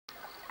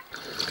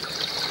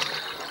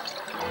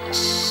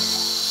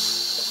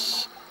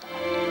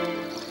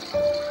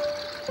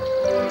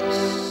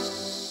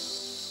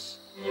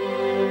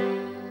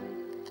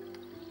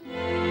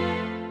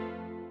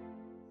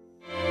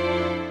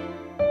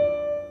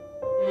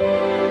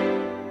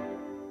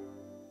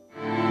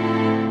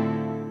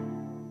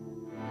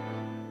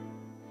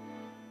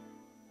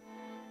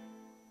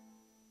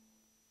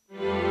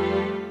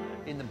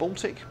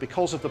Baltic,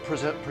 because of the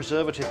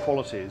preservative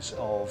qualities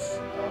of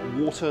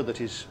water that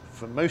is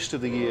for most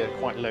of the year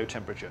quite low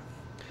temperature,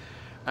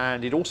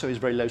 and it also is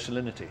very low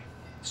salinity.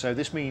 So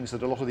this means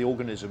that a lot of the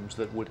organisms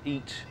that would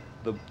eat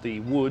the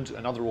wood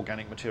and other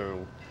organic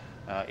material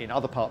in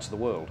other parts of the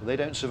world, they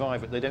don't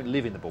survive, they don't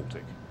live in the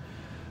Baltic.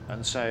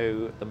 And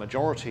so the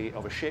majority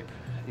of a ship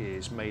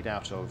is made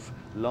out of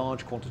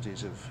large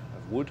quantities of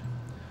wood,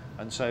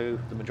 and so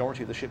the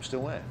majority of the ship's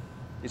still there.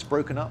 It's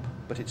broken up,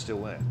 but it's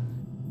still there.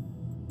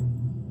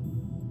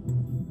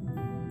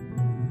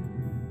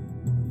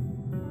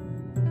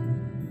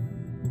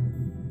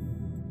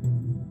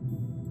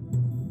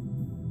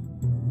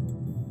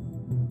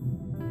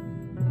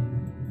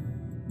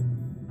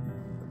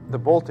 The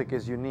Baltic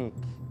is unique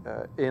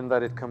in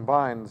that it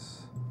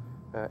combines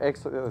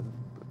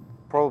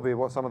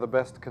probably some of the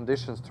best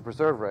conditions to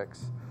preserve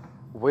wrecks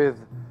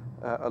with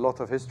a lot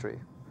of history.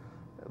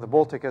 The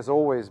Baltic has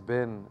always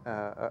been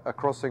a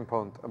crossing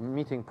point, a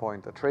meeting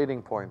point, a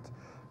trading point,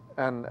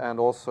 and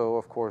also,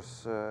 of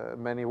course,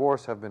 many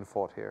wars have been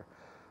fought here.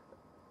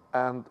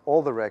 And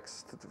all the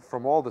wrecks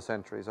from all the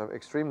centuries are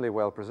extremely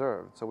well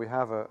preserved. So we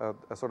have a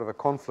sort of a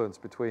confluence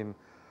between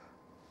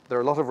there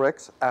are a lot of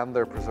wrecks and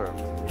they're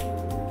preserved.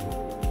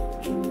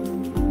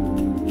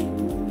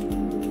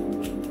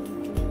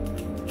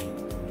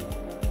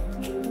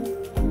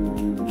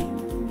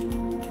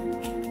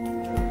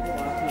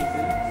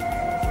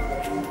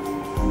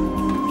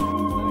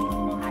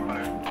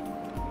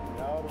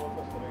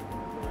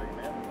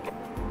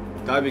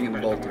 Diving in the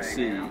Baltic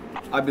Sea,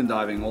 I've been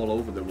diving all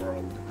over the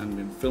world and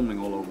been filming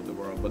all over the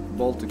world, but the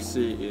Baltic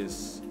Sea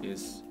is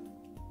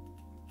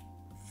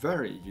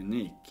very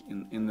unique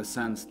in the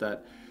sense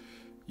that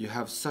you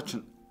have such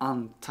an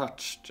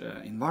untouched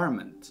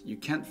environment. You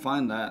can't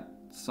find that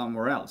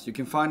somewhere else. You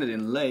can find it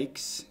in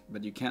lakes,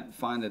 but you can't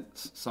find it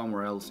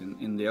somewhere else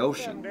in the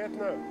ocean.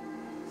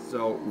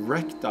 So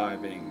wreck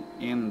diving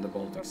in the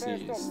Baltic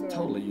Sea is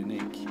totally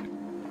unique.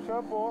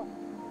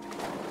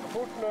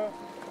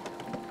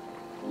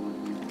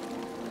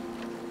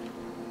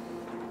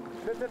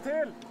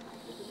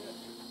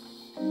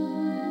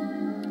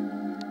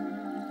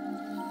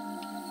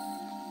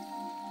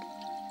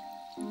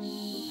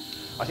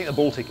 I think the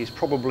Baltic is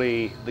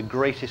probably the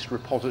greatest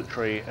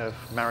repository of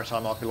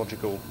maritime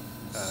archaeological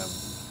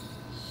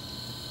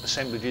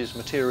assemblages,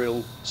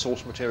 material,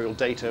 source material,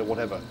 data,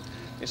 whatever.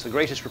 It's the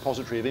greatest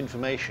repository of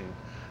information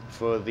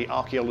for the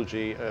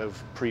archaeology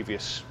of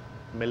previous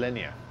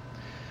millennia.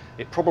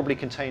 It probably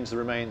contains the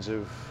remains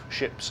of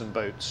ships and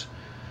boats,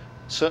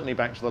 certainly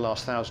back to the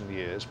last 1,000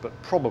 years, but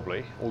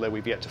probably, although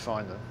we've yet to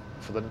find them,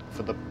 for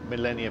the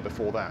millennia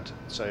before that.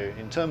 So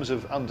in terms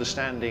of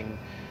understanding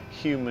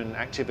human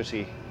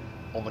activity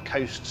on the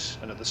coasts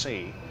and at the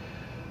sea,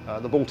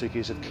 the Baltic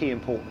is of key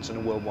importance on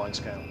a worldwide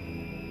scale.